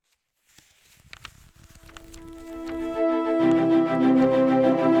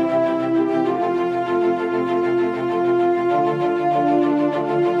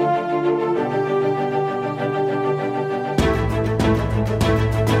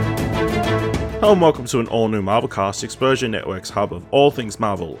Hello and welcome to an all-new Marvelcast, Explosion Network's hub of all things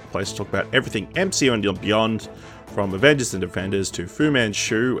Marvel, a place to talk about everything MCU and beyond, from Avengers and Defenders to Fu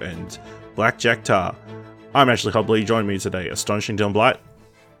Manchu and Black Jack Tar. I'm Ashley Hobley, joining me today, Astonishing Dylan Blight.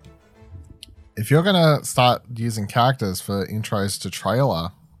 If you're going to start using characters for intros to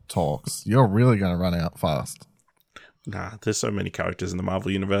trailer talks, you're really going to run out fast. Nah, there's so many characters in the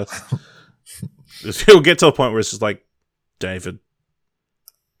Marvel Universe. It'll get to a point where it's just like, David.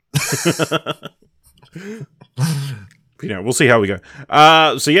 We'll see how we go.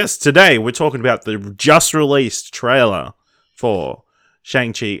 So yes, today we're talking about the just released trailer for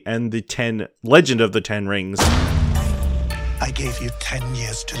Shang-Chi and the Legend of the Ten Rings. I gave you 10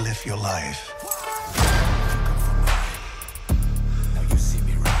 years to live your life. Now you see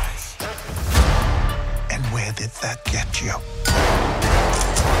me rise. And where did that get you?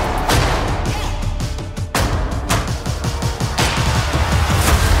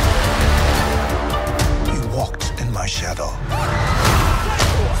 My shadow.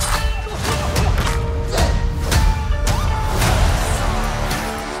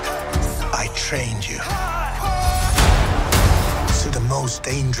 I trained you. So the most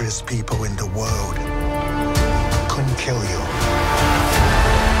dangerous people in the world couldn't kill you.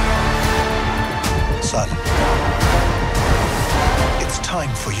 Son, it's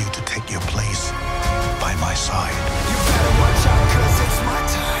time for you to take your place by my side. You better watch out, 'cause it's my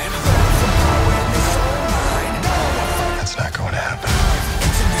time. That's not going to happen.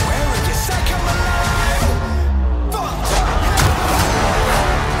 It's a new era, yes, I come alive.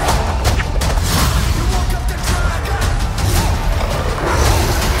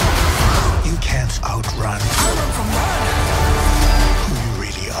 You can't outrun. I run from who you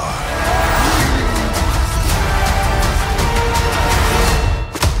really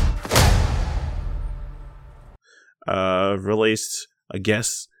are. Released, I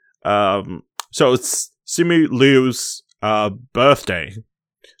guess. So it's Simu Liu's birthday.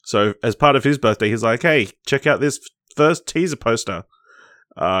 So as part of his birthday, he's like, hey, check out this first teaser poster,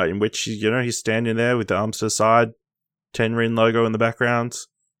 in which, he's standing there with the arms to the side, Ten Ring logo in the background,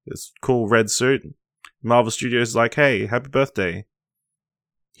 this cool red suit. Marvel Studios is like, hey, happy birthday.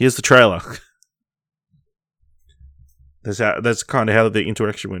 Here's the trailer. That's kind of how the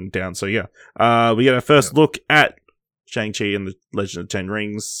interaction went down. So yeah, we get our first look at Shang-Chi and the Legend of the Ten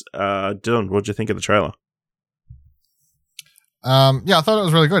Rings. Dylan, what did you think of the trailer? Yeah, I thought it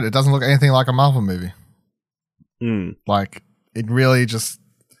was really good. It doesn't look anything like a Marvel movie. Like, it really just,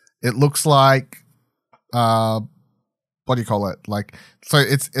 it looks like, what do you call it? Like, so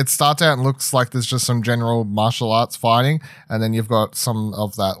it starts out and looks like there's just some general martial arts fighting, and then you've got some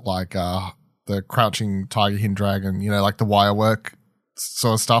of that, like, the crouching tiger, hidden dragon, like the wire work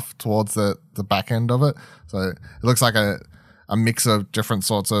sort of stuff towards the back end of it. So it looks like a mix of different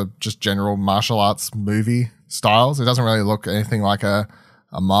sorts of just general martial arts movie styles. It doesn't really look anything like a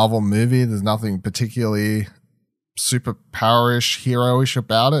Marvel movie. There's nothing particularly super powerish, heroish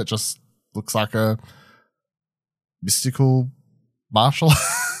about it. It just looks like a mystical martial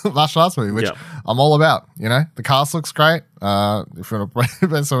arts movie, which I'm all about. The cast looks great. If you want to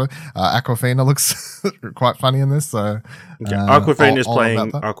bring sort of Awkwafina looks quite funny in this. So Awkwafina is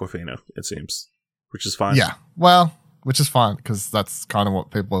playing Awkwafina, it seems, which is fine. Yeah, well, which is fine because that's kind of what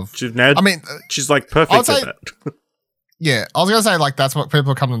people have. She's like perfect at that. Yeah, I was gonna say like that's what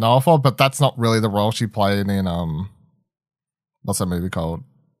people come to know her for, but that's not really the role she played in what's that movie called?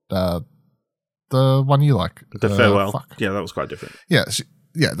 The one you like, The Farewell. Fuck. Yeah, that was quite different. Yeah,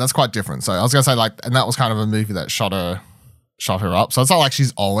 that's quite different. So I was gonna say like, and that was kind of a movie that shot her up. So it's not like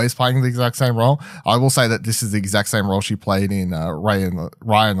she's always playing the exact same role. I will say that this is the exact same role she played in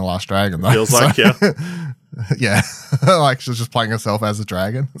Raya and the Last Dragon. Though. Feels like, yeah. Yeah, like she was just playing herself as a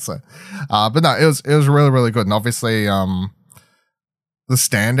dragon. So, but no, it was really, really good. And obviously, the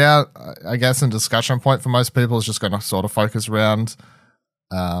standout, I guess, and discussion point for most people is just going to sort of focus around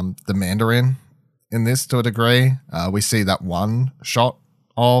the Mandarin in this to a degree. We see that one shot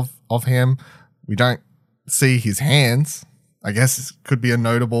of him. We don't see his hands. I guess it could be a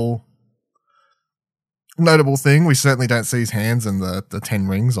notable thing. We certainly don't see his hands in the 10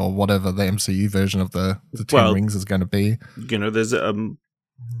 rings or whatever the MCU version of the 10 rings is going to be. There's there's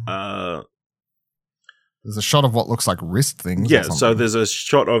a shot of what looks like wrist things. Yeah, so there's a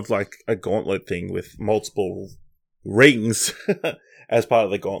shot of like a gauntlet thing with multiple rings as part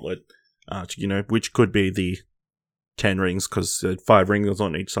of the gauntlet, which could be the 10 rings because there are 5 rings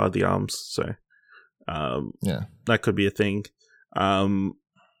on each side of the arms. So that could be a thing.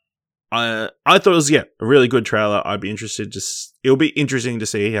 I thought it was a really good trailer. I'd be interested it'll be interesting to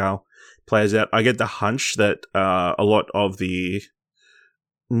see how it plays out. I get the hunch that a lot of the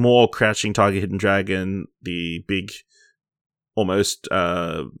more Crouching Tiger, Hidden Dragon, the big, almost,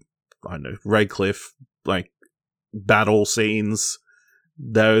 I don't know, Red Cliff, like, battle scenes.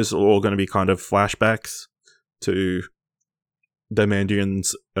 Those are all going to be kind of flashbacks to the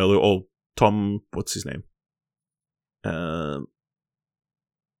Mandarin's earlier, or Tom, what's his name?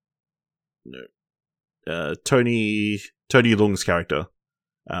 Tony Leung's character,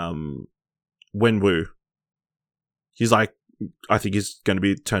 Wenwu. He's like, I think he's going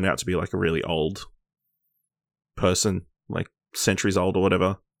to turn out to be like a really old person, like centuries old or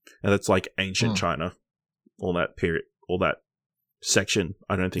whatever, and it's like ancient China, all that period, all that section.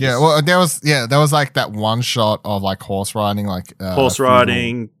 I don't think. Yeah, well, there was like that one shot of like horse riding, like horse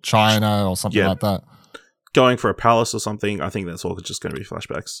riding China or something like that. Going for a palace or something. I think that's all just going to be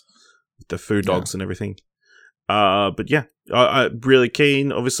flashbacks. The food dogs and everything. But yeah, I'm really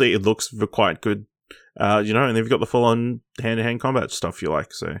keen. Obviously, it looks quite good. And they've got the full-on hand-to-hand combat stuff you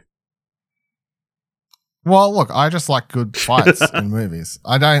like. So, well, look, I just like good fights in movies.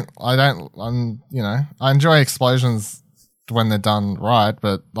 I enjoy explosions when they're done right,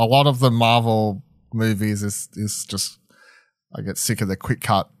 but a lot of the Marvel movies is just, I get sick of the quick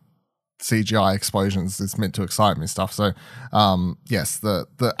cut CGI explosions. It's meant to excite me and stuff. So, yes,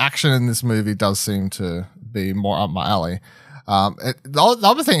 the action in this movie does seem to be more up my alley. The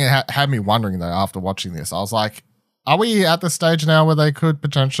other thing that had me wondering though, after watching this, I was like, are we at the stage now where they could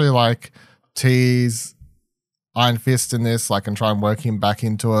potentially like tease Iron Fist in this, like, and try and work him back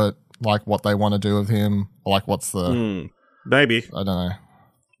into it, like what they want to do with him, or like what's the maybe, I don't know.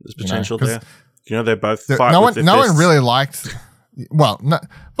 There's potential there. They're both fight no with one really liked. Well, no,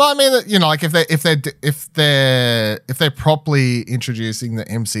 but I mean, like if they're properly introducing the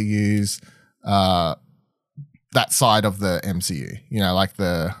MCU's that side of the MCU, like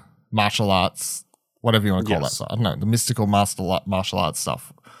the martial arts, whatever you want to call that side. I don't know, the mystical martial arts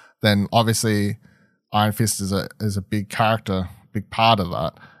stuff. Then obviously Iron Fist is a big character, big part of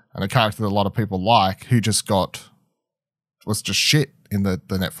that, and a character that a lot of people like, who was just shit in the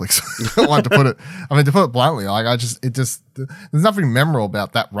Netflix. To put it bluntly, like there's nothing memorable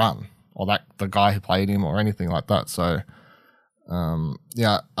about that run or the guy who played him or anything like that. So, I don't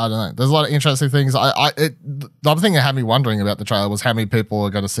know. There's a lot of interesting things. The other thing that had me wondering about the trailer was how many people are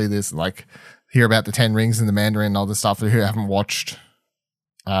going to see this and like hear about the 10 rings and the Mandarin and all this stuff who haven't watched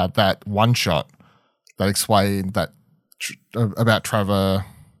that one shot that explained that about Trevor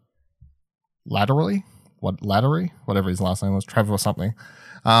Lattery, whatever his last name was, Trevor or something.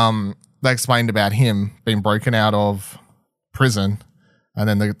 They explained about him being broken out of prison, and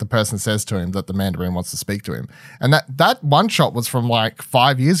then the person says to him that the Mandarin wants to speak to him. And that one shot was from like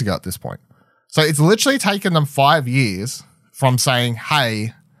 5 years ago at this point. So it's literally taken them 5 years from saying,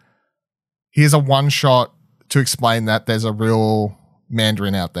 hey, here's a one shot to explain that there's a real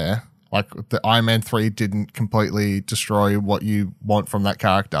Mandarin out there. Like the Iron Man 3 didn't completely destroy what you want from that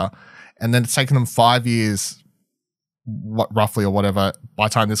character. And then it's taken them 5 years, roughly or whatever, by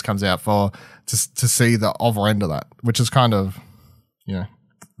the time this comes out to see the other end of that, which is kind of,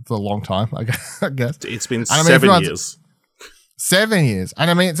 it's a long time, I guess. It's been 7 years. 7 years. And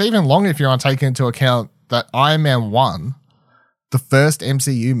I mean, it's even longer if you want to take into account that Iron Man 1, the first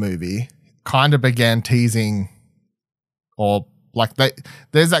MCU movie, kind of began teasing, or like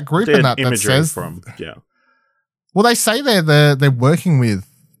there's that group in that says, well, they say they're working with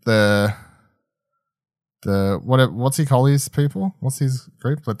the what's he call these people? What's his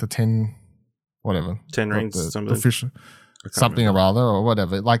group? Like the 10 rings, something or other, or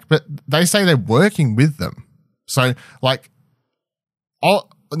whatever. Like, but they say they're working with them. So like,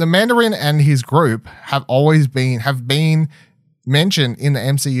 the Mandarin and his group have been mentioned in the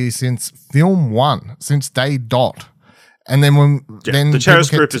MCU since film 1, since day dot. And then the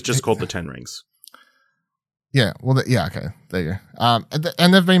terrorist group is just called the 10 Rings. Yeah, well, okay, there you go.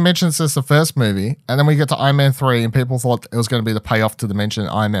 And they've been mentioned since the first movie, and then we get to Iron Man 3, and people thought it was going to be the payoff to the mention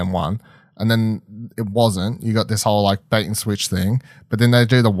Iron Man 1, and then it wasn't. You got this whole like bait and switch thing, but then they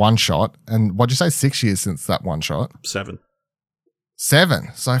do the one shot, and what'd you say, 6 years since that one shot? 7.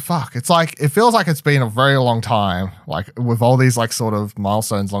 So fuck, it's like, it feels like it's been a very long time, like with all these like sort of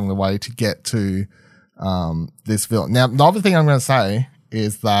milestones along the way to get to this film. Now, the other thing I'm going to say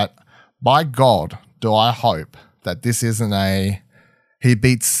is that, by God, do I hope that this isn't he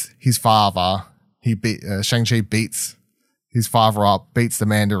beats his father, Shang-Chi beats his father up, beats the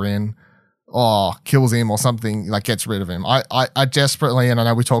Mandarin, kills him or something, like gets rid of him. I desperately, and I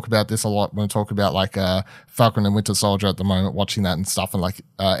know we talk about this a lot when we talk about like Falcon and Winter Soldier at the moment, watching that and stuff, and like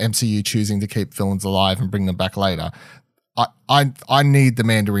MCU choosing to keep villains alive and bring them back later. I need the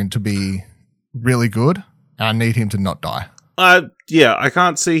Mandarin to be really good, and I need him to not die. Yeah, I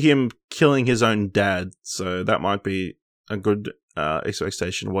can't see him killing his own dad, so that might be a good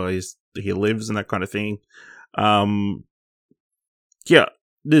expectation while he lives and that kind of thing. Yeah,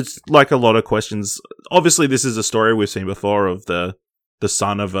 there's like a lot of questions. Obviously, this is a story we've seen before of the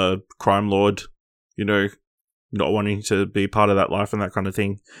son of a crime lord, not wanting to be part of that life and that kind of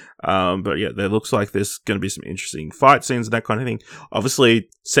thing. But yeah, there looks like there's going to be some interesting fight scenes and that kind of thing. Obviously,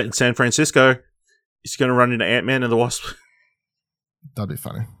 set in San Francisco, he's going to run into Ant-Man and the Wasp. That'd be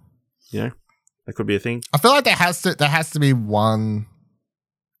funny. Yeah, that could be a thing. I feel like there has to be one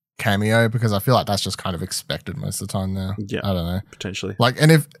cameo because I feel like that's just kind of expected most of the time now. Yeah, I don't know. Potentially.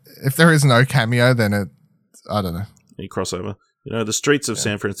 And if there is no cameo, then I don't know. Any crossover. The streets of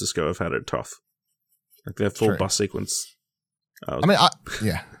San Francisco have had it tough. Like their full bus sequence. That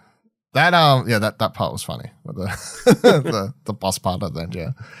part was funny. The the bus part at the end,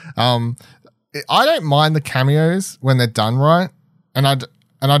 yeah. I don't mind the cameos when they're done right, and I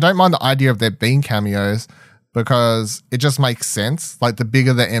don't mind the idea of there being cameos because it just makes sense. Like the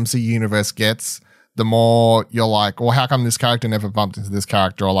bigger the MC universe gets, the more you're like, well, how come this character never bumped into this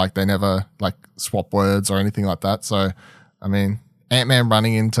character, or like they never like swap words or anything like that? So, I mean, Ant-Man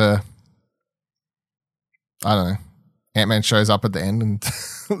running into, I don't know, Ant-Man shows up at the end and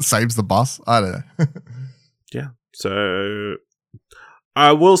saves the bus. I don't know. Yeah. So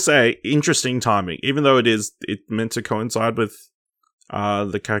I will say interesting timing, even though it's meant to coincide with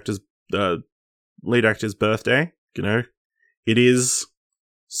the character's lead actor's birthday. It is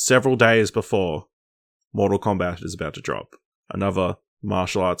several days before Mortal Kombat is about to drop, another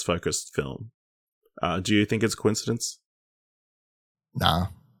martial arts focused film. Do you think it's a coincidence? Nah.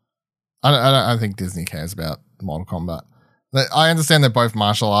 I don't think Disney cares about Mortal Kombat. I understand they're both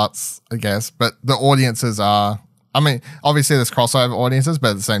martial arts, I guess, but the audiences are... I mean, obviously there's crossover audiences, but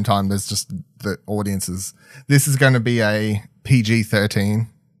at the same time, there's just the audiences. This is going to be a PG-13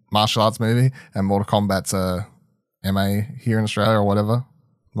 martial arts movie, and Mortal Kombat's a MA here in Australia or whatever.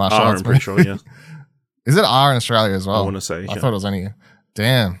 Martial arts I'm pretty sure, yeah. Is it R in Australia as well? I want to say, I thought it was only...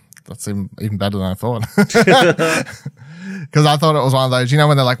 Damn, that's even better than I thought. Because I thought it was one of those,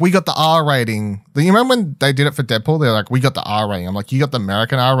 when they're like, we got the R rating. You remember when they did it for Deadpool? They're like, we got the R rating. I'm like, you got the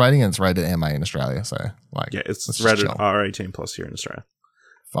American R rating and it's rated MA in Australia. So, yeah, it's rated R18 plus here in Australia.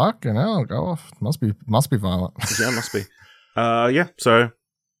 Fucking hell, go off. Must be violent. Yeah, it must be. Yeah, so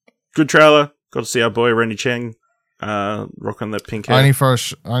good trailer. Got to see our boy Randy Cheng rocking that pink hair. Only for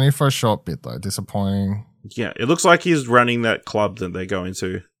a short bit though. Disappointing. Yeah, it looks like he's running that club that they go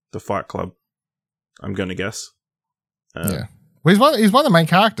into, the Fight Club. I'm going to guess. Yeah. Well, he's one of the main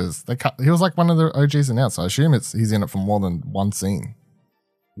characters. He was like one of the OGs in out, so I assume he's in it for more than one scene.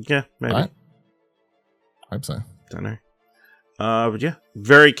 Yeah, maybe. Right? Hope so. Don't know. But yeah,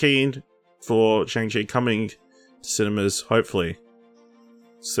 very keen for Shang-Chi coming to cinemas, hopefully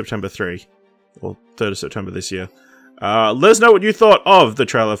September 3 or 3rd of September this year. Let us know what you thought of the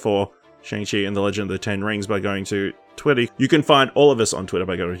trailer for Shang-Chi and the Legend of the Ten Rings by going to Twitter. You can find all of us on Twitter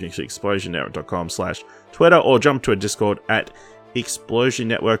by going to explosionnetwork.com/Twitter or jump to a Discord at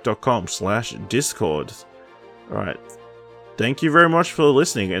explosionnetwork.com/Discord. Alright. Thank you very much for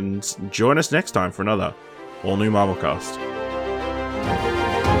listening and join us next time for another all new Marvelcast.